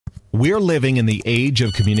We're living in the age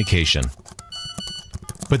of communication.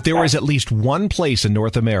 But there is at least one place in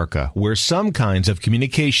North America where some kinds of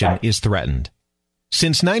communication is threatened.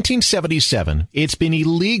 Since 1977, it's been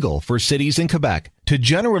illegal for cities in Quebec to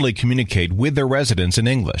generally communicate with their residents in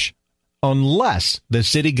English, unless the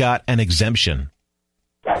city got an exemption.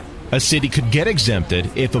 A city could get exempted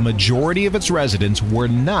if a majority of its residents were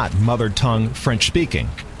not mother tongue French speaking.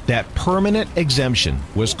 That permanent exemption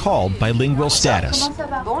was called bilingual status.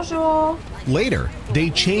 Bonjour. Later, they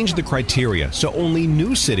changed the criteria so only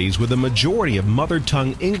new cities with a majority of mother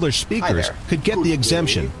tongue English speakers could get the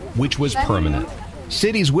exemption, which was permanent.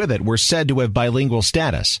 Cities with it were said to have bilingual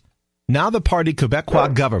status. Now the Parti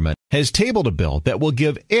Québécois government has tabled a bill that will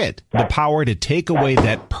give it the power to take away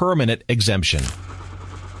that permanent exemption.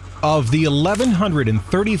 Of the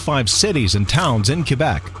 1,135 cities and towns in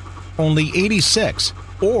Quebec, only 86,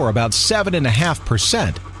 or about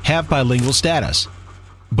 7.5%, have bilingual status.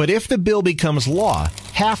 But if the bill becomes law,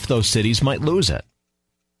 half those cities might lose it.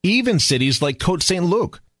 Even cities like Côte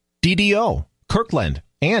Saint-Luc, DDO, Kirkland,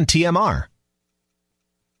 and TMR.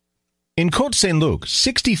 In Côte Saint-Luc,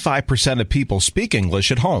 65% of people speak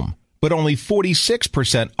English at home, but only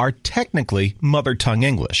 46% are technically mother tongue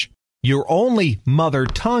English. You're only mother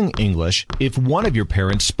tongue English if one of your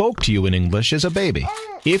parents spoke to you in English as a baby.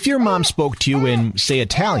 If your mom spoke to you in, say,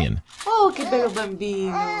 Italian, Oh, che bello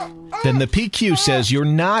bambino. then the PQ says you're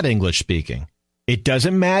not English speaking. It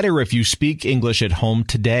doesn't matter if you speak English at home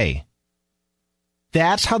today.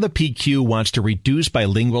 That's how the PQ wants to reduce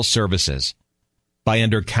bilingual services, by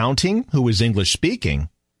undercounting who is English speaking,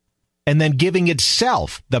 and then giving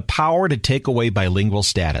itself the power to take away bilingual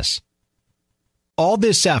status. All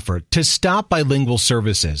this effort to stop bilingual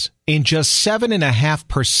services in just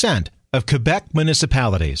 7.5% of Quebec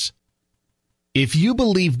municipalities. If you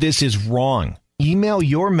believe this is wrong, email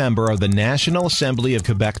your member of the National Assembly of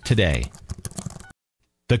Quebec today.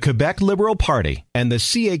 The Quebec Liberal Party and the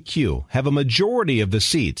CAQ have a majority of the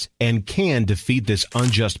seats and can defeat this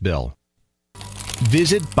unjust bill.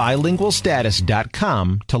 Visit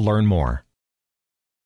bilingualstatus.com to learn more.